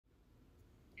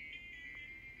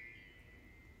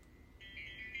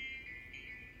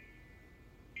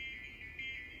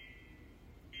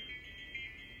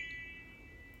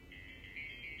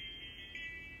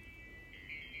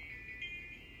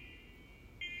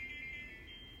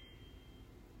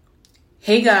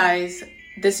Hey guys,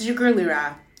 this is your girl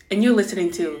Lyra, and you're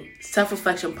listening to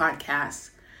Self-Reflection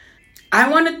Podcast. I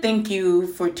want to thank you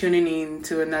for tuning in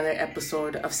to another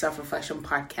episode of Self-Reflection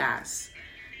Podcast.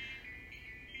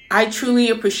 I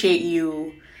truly appreciate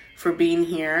you for being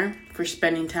here, for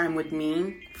spending time with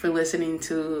me, for listening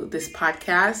to this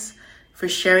podcast, for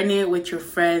sharing it with your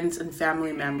friends and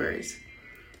family members.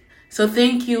 So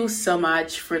thank you so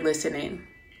much for listening.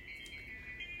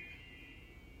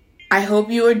 I hope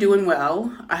you are doing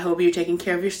well. I hope you're taking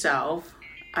care of yourself.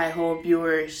 I hope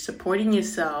you're supporting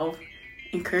yourself,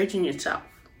 encouraging yourself.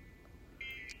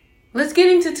 Let's get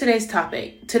into today's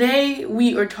topic. Today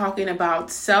we are talking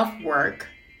about self-work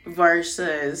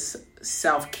versus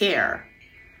self-care.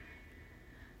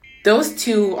 Those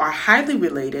two are highly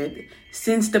related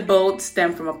since the both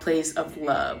stem from a place of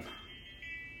love.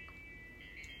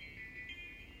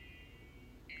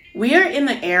 We are in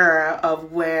the era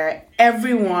of where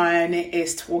everyone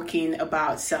is talking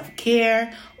about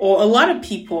self-care, or a lot of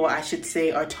people, I should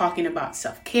say, are talking about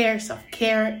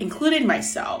self-care, including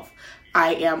myself.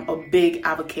 I am a big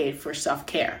advocate for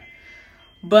self-care.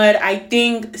 But I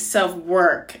think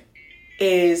self-work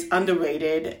is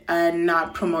underrated and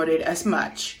not promoted as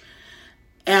much.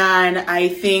 And I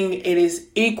think it is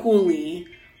equally,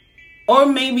 or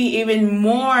maybe even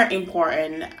more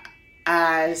important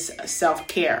as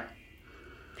self-care.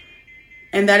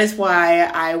 And that is why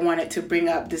I wanted to bring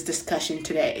up this discussion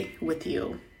today with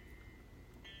you.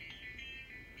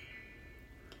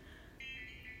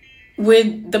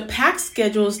 With the packed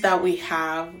schedules that we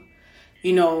have,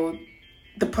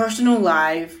 the personal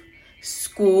life,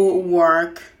 school,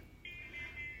 work,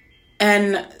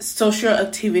 and social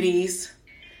activities,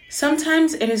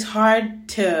 sometimes it is hard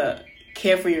to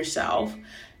care for yourself.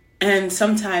 And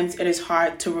sometimes it is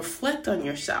hard to reflect on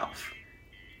yourself.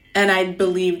 And I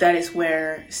believe that is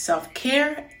where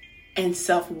self-care and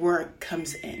self-work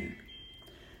comes in.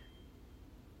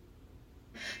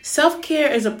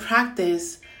 Self-care is a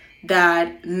practice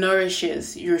that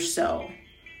nourishes your soul,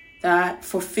 that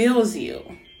fulfills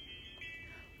you,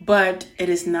 but it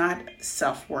is not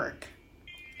self-work.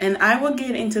 And I will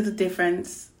get into the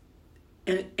difference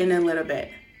in a little bit.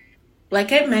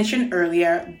 Like I mentioned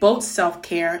earlier, both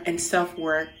self-care and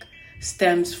self-work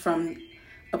stems from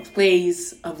a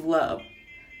place of love,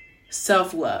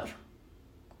 self-love.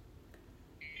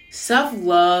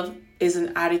 Self-love is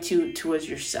an attitude towards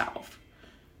yourself.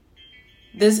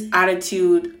 This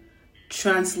attitude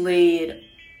translates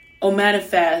or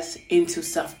manifests into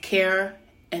self-care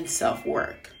and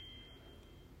self-work.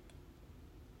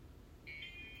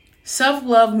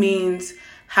 Self-love means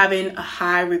having a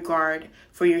high regard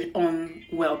for your own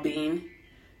well-being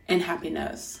and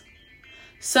happiness.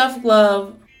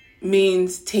 Self-love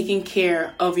means taking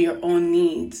care of your own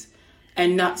needs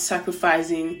and not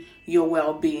sacrificing your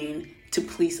well-being to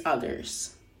please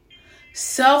others.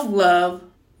 Self-love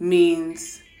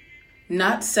means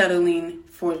not settling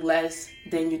for less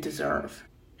than you deserve.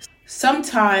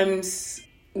 Sometimes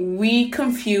we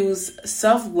confuse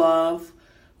self-love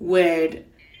with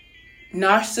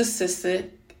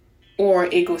narcissistic or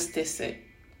egoistic.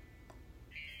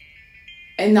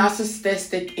 A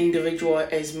narcissistic individual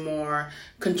is more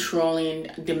controlling,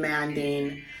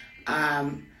 demanding,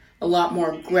 a lot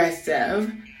more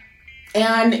aggressive.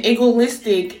 And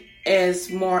egoistic is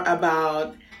more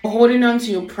about holding on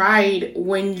to your pride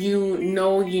when you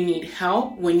know you need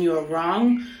help, when you are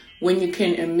wrong, when you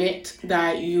can admit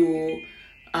that you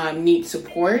need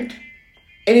support.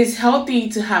 It is healthy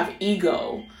to have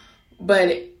ego, but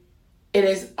it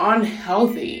is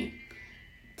unhealthy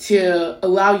to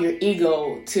allow your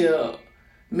ego to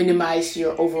minimize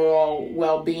your overall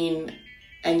well-being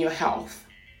and your health.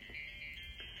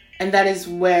 And that is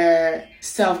where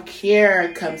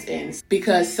self-care comes in,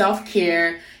 because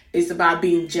self-care is about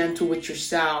being gentle with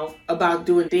yourself, about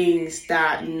doing things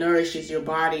that nourishes your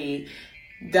body,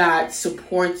 that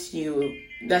supports you,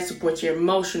 that supports your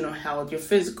emotional health, your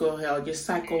physical health, your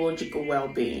psychological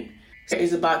well-being. It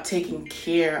is about taking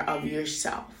care of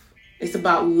yourself. It's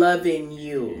about loving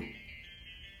you.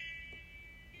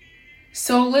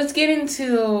 So let's get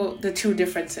into the two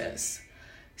differences.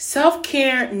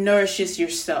 Self-care nourishes your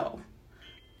soul.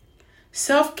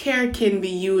 Self-care can be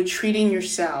you treating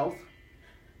yourself,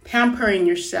 pampering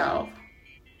yourself,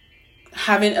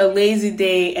 having a lazy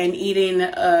day and eating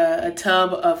a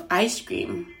tub of ice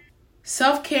cream.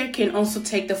 Self-care can also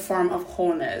take the form of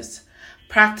wholeness,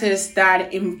 practice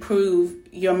that improve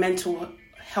your mental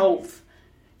health.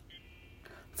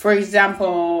 For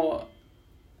example,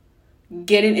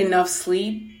 getting enough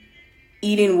sleep,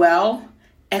 eating well,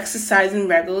 exercising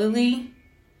regularly,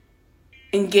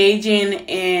 engaging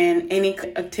in any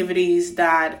activities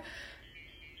that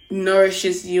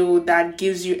nourishes you, that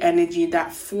gives you energy,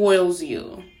 that fuels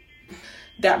you,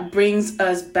 that brings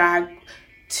us back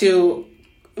to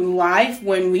life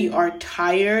when we are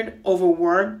tired,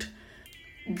 overworked,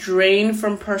 drained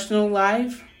from personal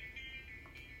life.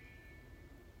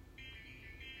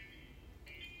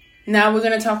 Now we're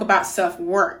going to talk about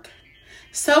self-work.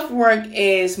 Self-work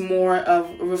is more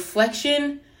of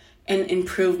reflection and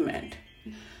improvement.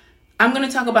 I'm going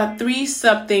to talk about 3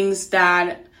 sub-things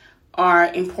that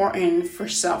are important for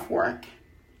self-work.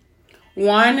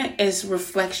 1 is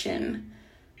reflection.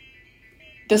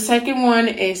 The second one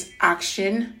is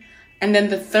action. And then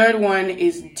the third one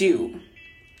is do.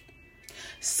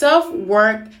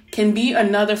 Self-work can be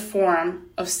another form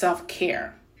of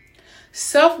self-care.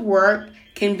 Self-work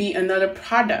can be another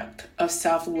product of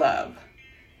self-love,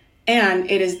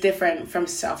 and it is different from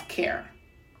self-care.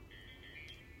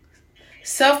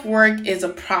 Self-work is a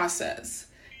process,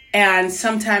 and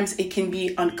sometimes it can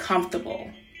be uncomfortable.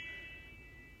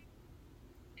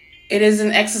 It is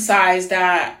an exercise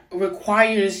that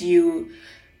requires you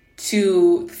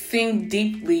to think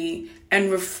deeply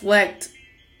and reflect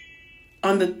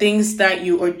on the things that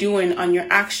you are doing, on your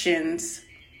actions.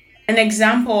 An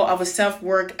example of a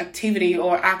self-work activity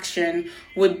or action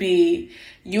would be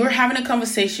you're having a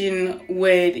conversation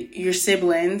with your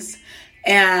siblings,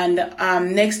 and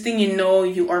next thing you know,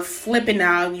 you are flipping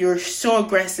out, you're so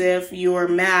aggressive, you're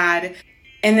mad.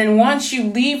 And then once you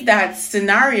leave that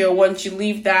scenario, once you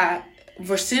leave that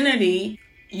vicinity,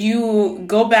 you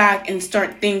go back and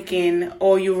start thinking,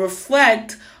 or you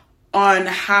reflect on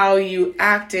how you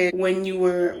acted when you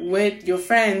were with your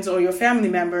friends or your family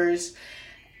members,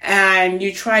 and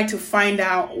you try to find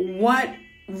out what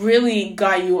really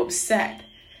got you upset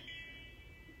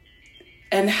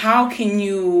and how can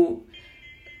you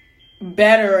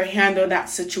better handle that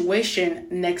situation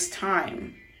next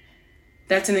time.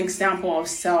 That's an example of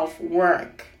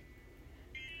self-work.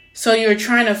 So you're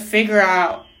trying to figure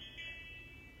out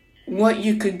what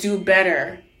you could do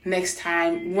better next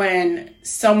time when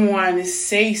someone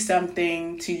says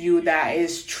something to you that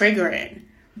is triggering.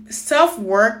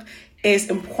 Self-work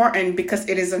is important because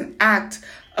it is an act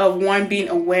of one being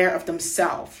aware of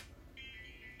themselves.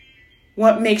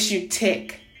 What makes you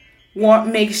tick? What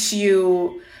makes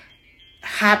you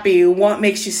happy? What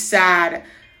makes you sad?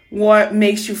 What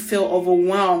makes you feel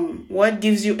overwhelmed? What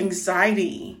gives you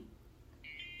anxiety?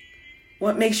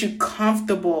 What makes you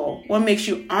comfortable? What makes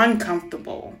you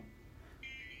uncomfortable?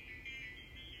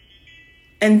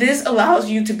 And this allows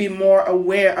you to be more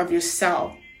aware of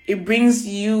yourself. It brings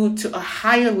you to a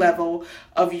higher level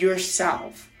of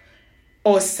yourself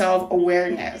or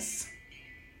self-awareness.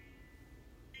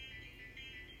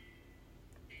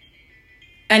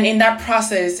 And in that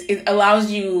process, it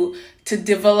allows you to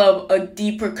develop a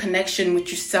deeper connection with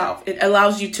yourself. It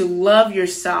allows you to love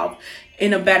yourself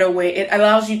in a better way. It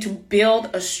allows you to build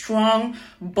a strong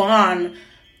bond,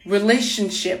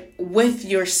 relationship with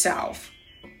yourself.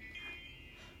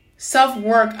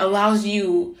 Self-work allows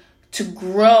you to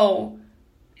grow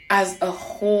as a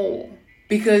whole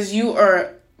because you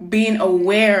are being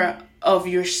aware of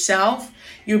yourself.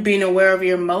 You're being aware of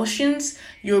your emotions.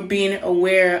 You're being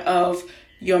aware of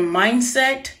your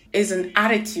mindset. Is an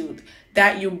attitude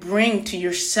that you bring to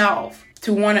yourself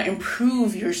to want to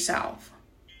improve yourself.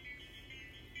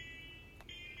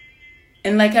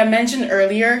 And like I mentioned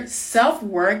earlier,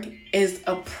 self-work is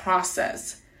a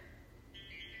process.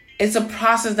 It's a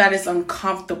process that is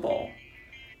uncomfortable.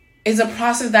 It's a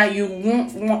process that you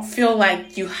won't feel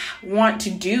like you want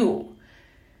to do.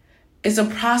 It's a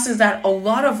process that a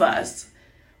lot of us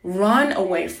run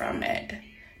away from it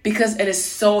because it is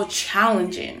so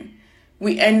challenging.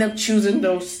 We end up choosing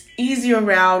those easier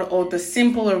route or the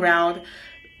simpler route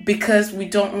because we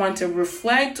don't want to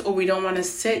reflect or we don't want to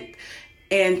sit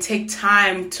and take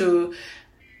time to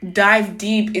dive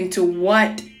deep into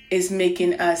what is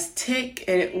making us tick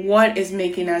and what is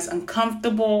making us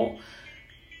uncomfortable.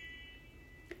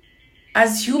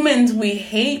 As humans, we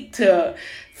hate to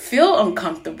feel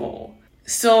uncomfortable.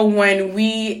 So when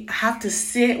we have to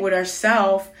sit with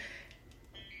ourselves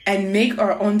and make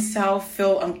our own self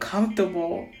feel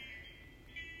uncomfortable,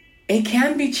 it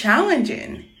can be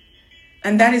challenging.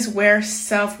 And that is where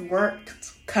self-work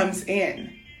comes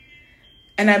in.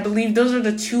 And I believe those are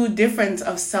the two differences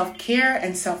of self-care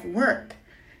and self-work.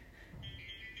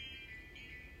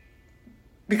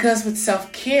 Because with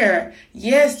self-care,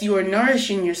 yes, you are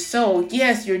nourishing your soul.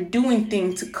 Yes, you're doing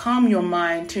things to calm your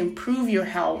mind, to improve your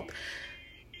health,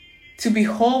 to be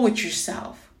whole with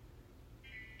yourself.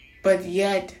 But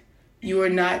yet, you are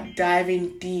not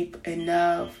diving deep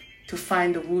enough to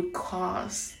find the root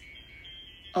cause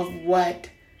of what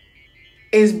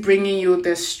is bringing you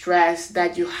the stress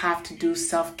that you have to do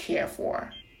self-care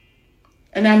for.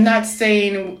 And I'm not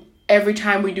saying every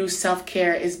time we do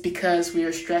self-care is because we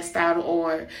are stressed out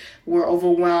or we're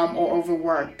overwhelmed or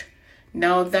overworked.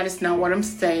 No, that is not what I'm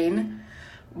saying.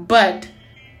 But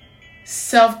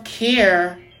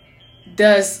self-care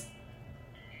does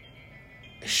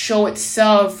show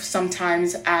itself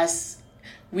sometimes as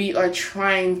we are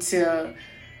trying to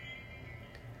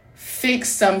fix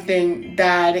something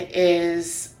that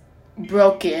is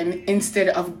broken instead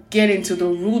of getting to the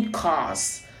root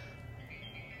cause.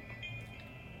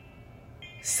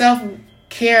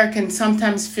 Self-care can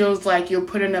sometimes feel like you're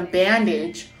putting a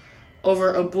bandage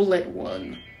over a bullet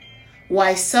wound.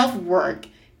 Why self-work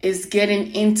is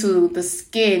getting into the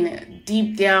skin,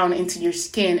 deep down into your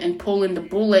skin, and pulling the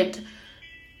bullet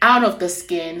out of the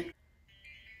skin.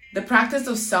 The practice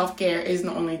of self-care isn't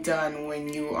only done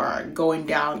when you are going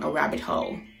down a rabbit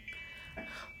hole,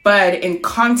 but in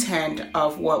content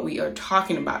of what we are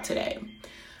talking about today,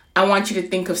 I want you to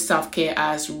think of self-care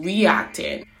as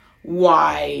reactive,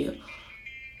 while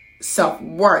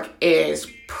self-work is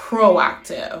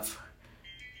proactive.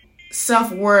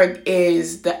 Self-work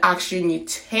is the action you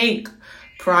take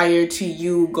prior to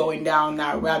you going down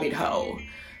that rabbit hole.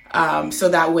 So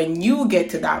that when you get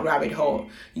to that rabbit hole,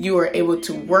 you are able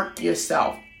to work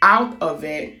yourself out of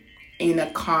it in a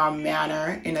calm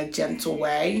manner, in a gentle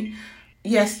way.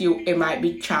 Yes, it might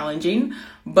be challenging,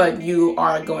 but you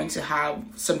are going to have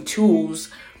some tools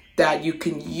that you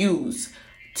can use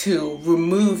to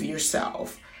remove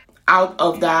yourself out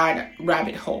of that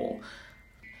rabbit hole.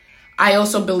 I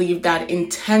also believe that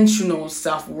intentional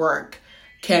self-work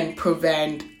can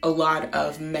prevent a lot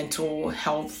of mental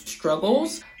health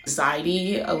struggles,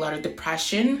 anxiety, a lot of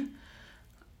depression.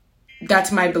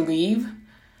 That's my belief.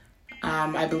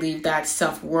 I believe that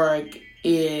self-work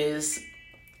is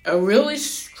a really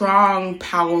strong,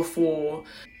 powerful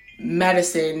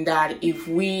medicine that if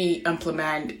we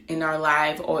implement in our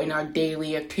life or in our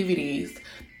daily activities,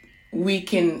 we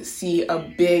can see a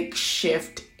big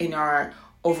shift in our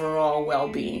overall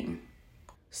well-being.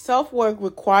 Self-work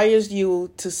requires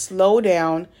you to slow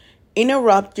down,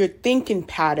 interrupt your thinking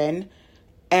pattern,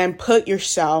 and put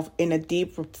yourself in a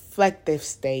deep reflective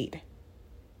state.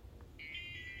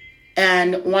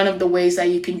 And one of the ways that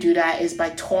you can do that is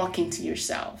by talking to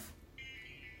yourself.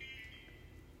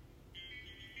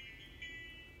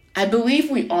 I believe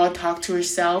we all talk to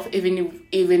ourselves, even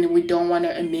if we don't want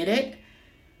to admit it,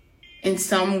 in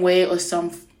some way or some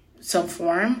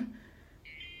form.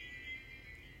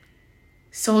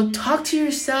 So talk to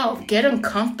yourself. Get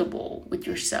uncomfortable with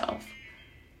yourself.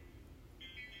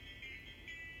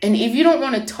 And if you don't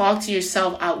want to talk to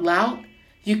yourself out loud,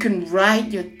 you can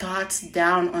write your thoughts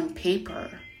down on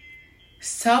paper.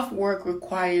 Self-work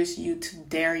requires you to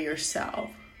dare yourself,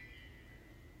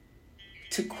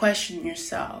 to question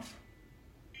yourself.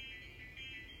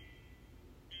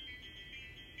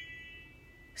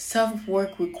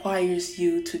 Self-work requires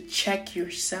you to check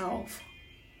yourself.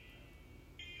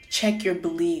 Check your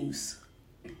beliefs.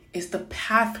 It's the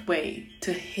pathway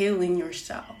to healing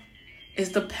yourself.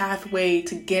 It's the pathway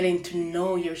to getting to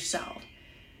know yourself.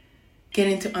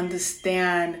 Getting to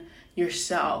understand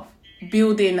yourself.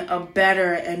 Building a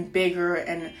better and bigger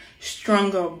and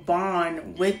stronger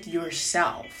bond with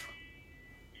yourself.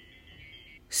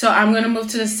 So I'm going to move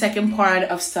to the second part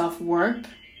of self-work.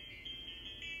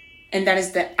 And that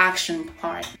is the action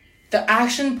part. The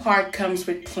action part comes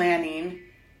with planning.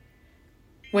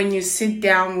 When you sit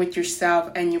down with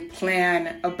yourself and you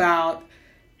plan about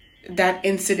that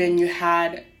incident you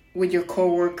had with your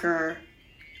coworker,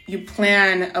 you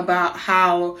plan about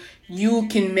how you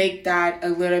can make that a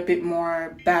little bit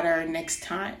more better next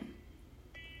time.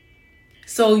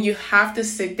 So you have to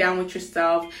sit down with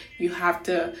yourself. You have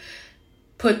to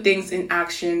put things in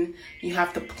action. You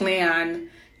have to plan.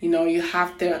 You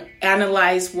have to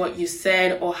analyze what you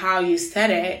said or how you said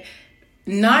it.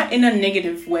 Not in a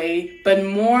negative way, but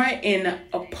more in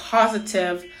a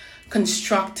positive,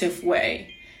 constructive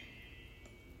way.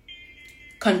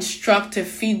 Constructive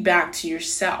feedback to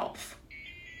yourself.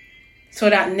 So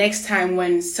that next time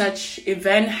when such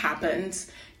event happens,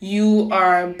 you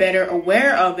are better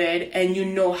aware of it and you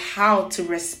know how to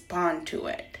respond to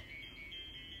it.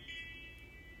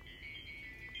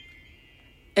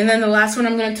 And then the last one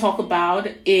I'm going to talk about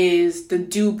is the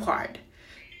do part,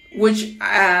 which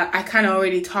I kind of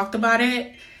already talked about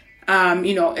it.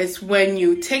 It's when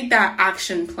you take that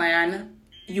action plan,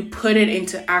 you put it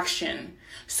into action.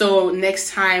 So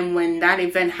next time when that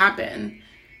event happens,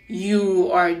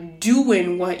 you are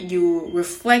doing what you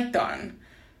reflect on,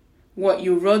 what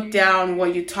you wrote down,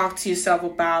 what you talked to yourself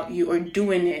about, you are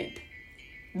doing it.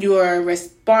 you are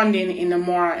responding in a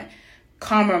more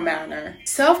calmer manner.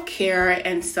 Self-care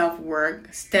and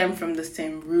self-work stem from the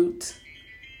same root,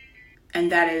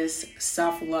 and that is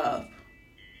self-love.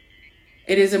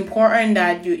 It is important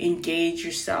that you engage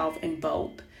yourself in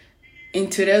both. In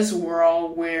today's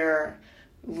world where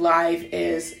life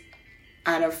is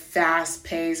at a fast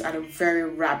pace, at a very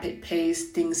rapid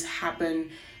pace, things happen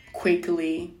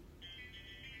quickly,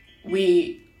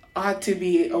 we ought to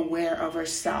be aware of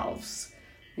ourselves.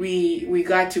 We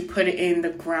got to put in the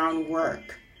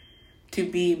groundwork to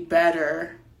be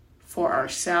better for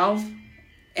ourselves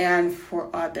and for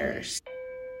others.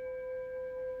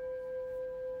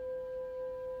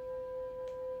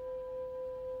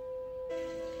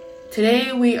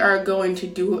 Today we are going to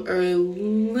do a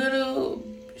little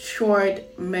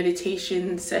short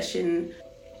meditation session.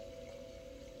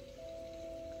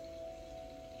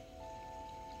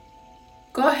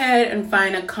 Go ahead and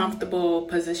find a comfortable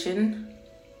position.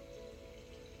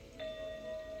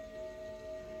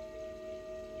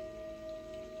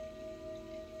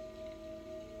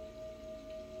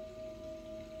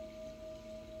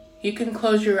 You can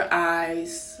close your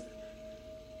eyes,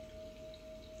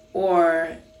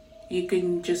 or you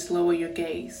can just lower your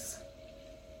gaze.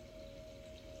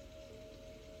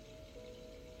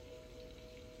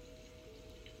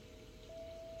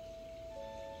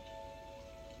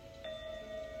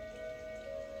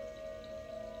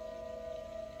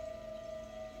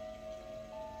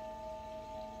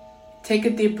 Take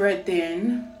a deep breath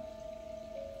in.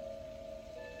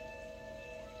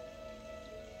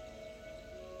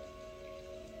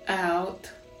 Out.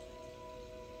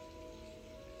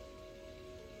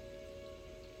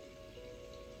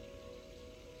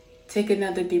 Take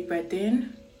another deep breath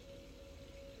in.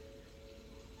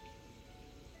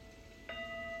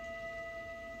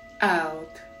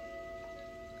 Out.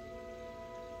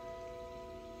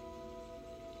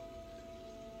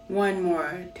 One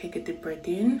more. Take a deep breath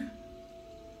in.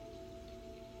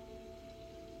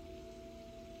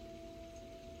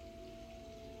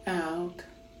 Out.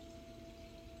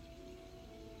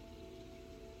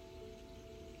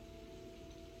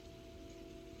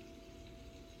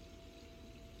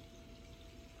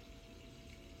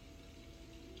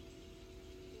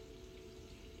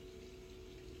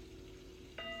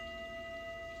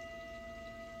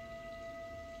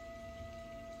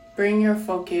 Bring your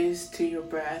focus to your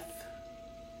breath.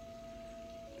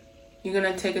 You're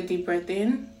going to take a deep breath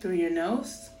in through your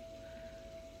nose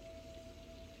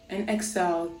and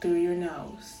exhale through your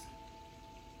nose.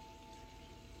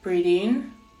 Breathe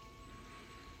in,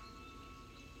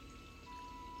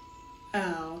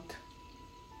 out.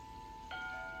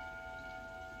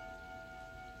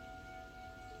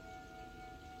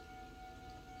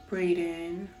 Breathe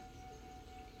in,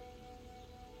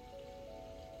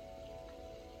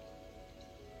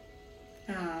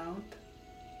 out.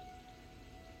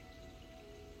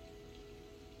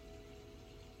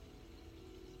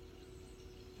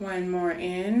 One more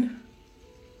in.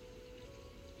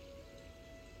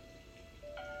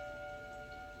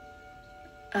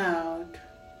 Out.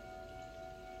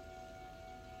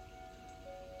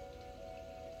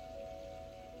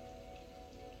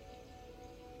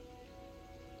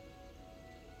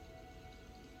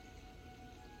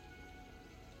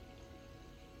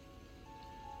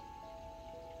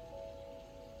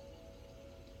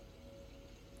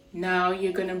 Now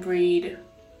you're gonna breathe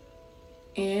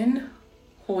in.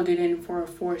 Hold it in for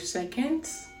 4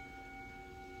 seconds,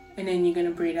 and then you're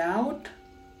gonna breathe out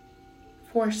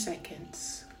 4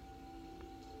 seconds.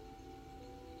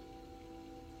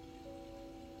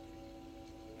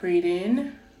 Breathe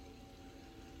in.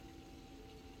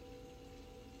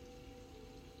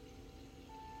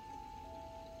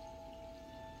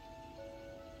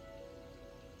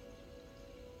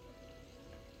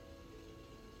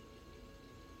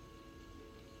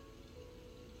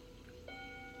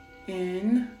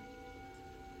 In.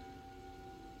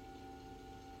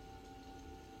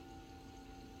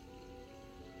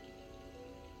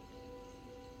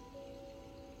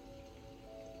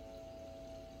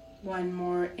 One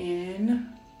more in.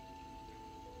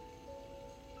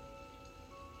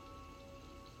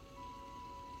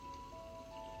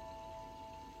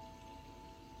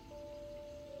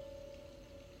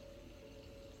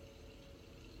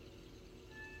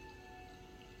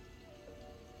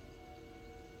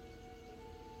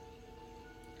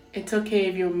 It's okay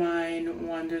if your mind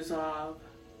wanders off.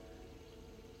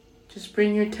 Just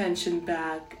bring your attention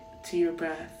back to your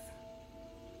breath.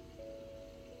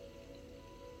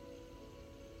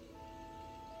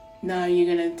 Now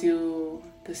you're gonna do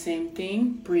the same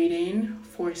thing. Breathe in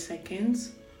 4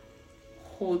 seconds.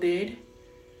 Hold it.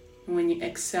 When you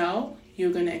exhale,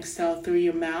 You're going to exhale through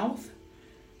your mouth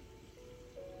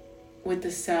with the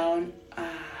sound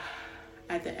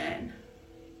at the end.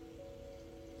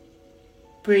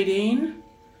 Breathe in.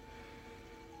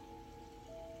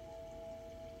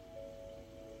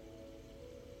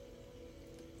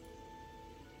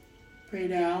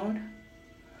 Breathe out.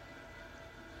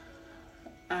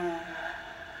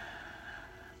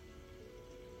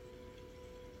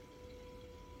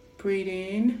 Breathe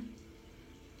in.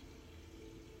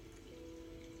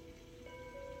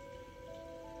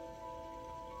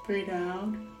 Breathe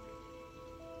out.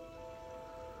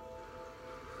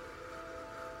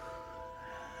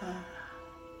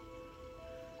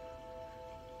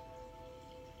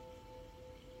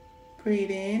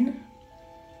 Breathe in.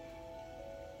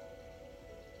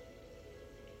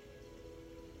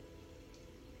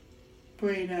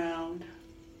 Breathe out.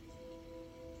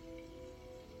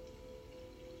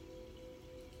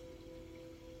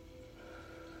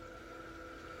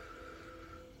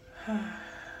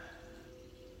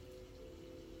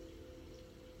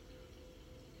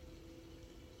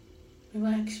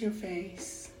 Relax your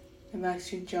face,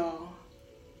 relax your jaw,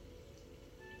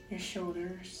 your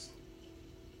shoulders.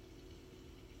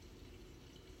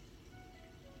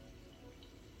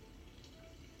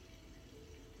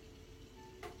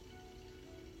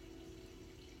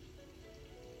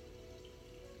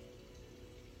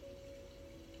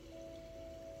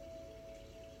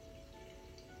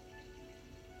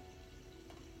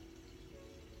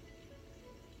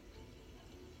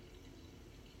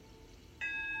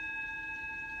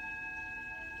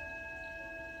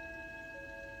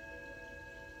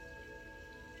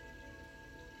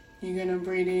 You're gonna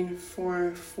breathe in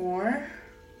for 4,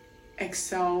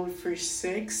 exhale for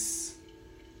 6,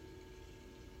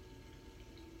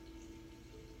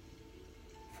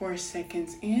 4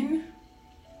 seconds in,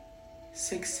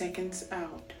 6 seconds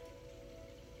out.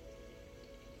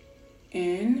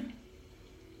 In,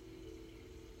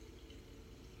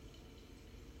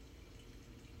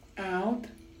 out,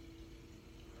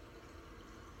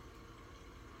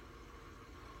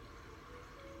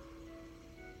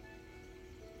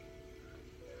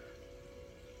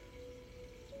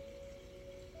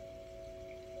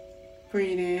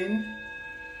 breathe in,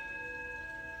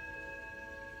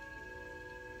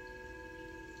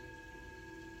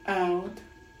 out,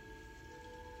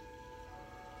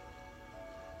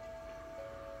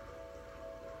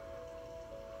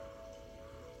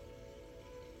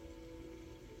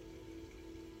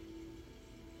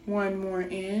 one more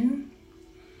in,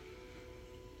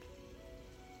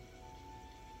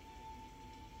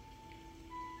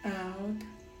 out,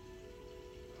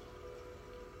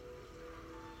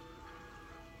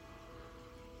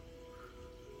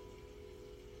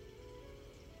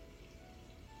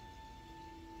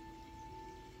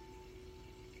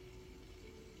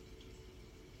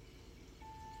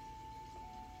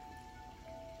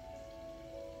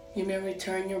 you may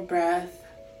return your breath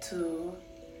to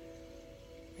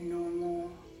a normal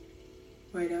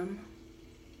rhythm.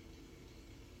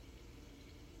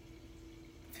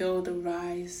 Feel the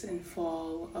rise and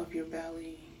fall of your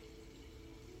belly.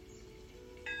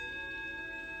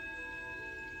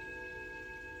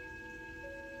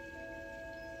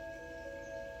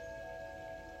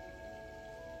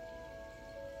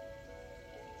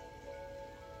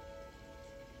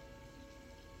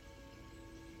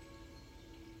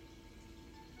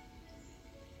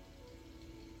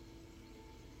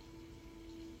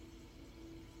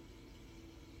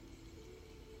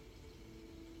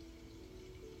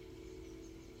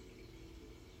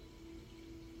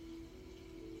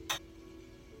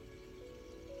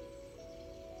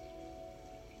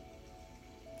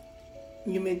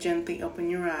 You may gently open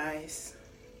your eyes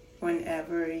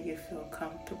whenever you feel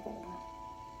comfortable.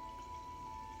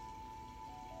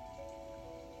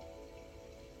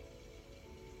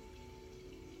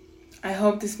 I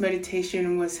hope this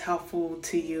meditation was helpful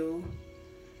to you,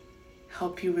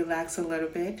 help you relax a little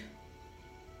bit,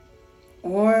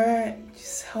 or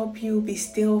just help you be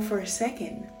still for a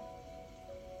second.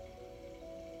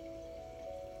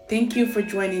 Thank you for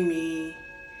joining me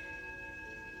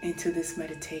into this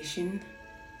meditation.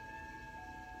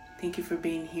 Thank you for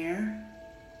being here.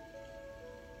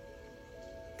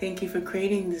 Thank you for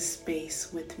creating this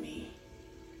space with me.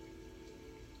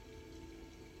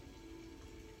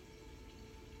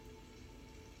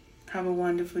 Have a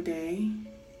wonderful day.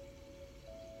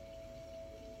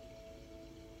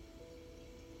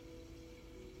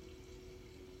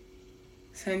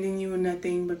 Sending you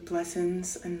nothing but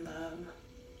blessings and love.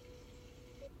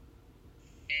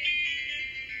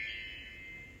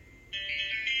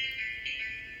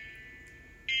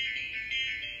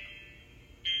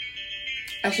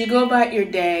 As you go about your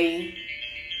day,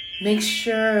 make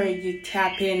sure you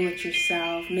tap in with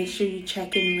yourself. Make sure you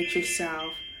check in with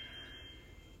yourself.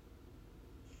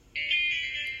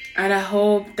 And I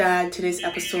hope that today's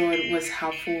episode was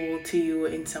helpful to you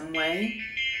in some way,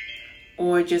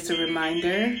 or just a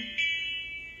reminder.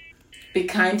 Be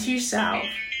kind to yourself.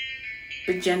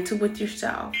 Be gentle with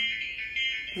yourself.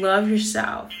 Love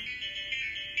yourself.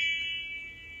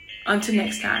 Until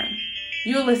next time,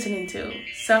 you're listening to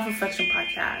Self Reflection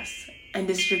Podcast, and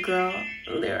this is your girl,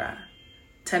 Lyra.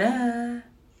 Ta-da!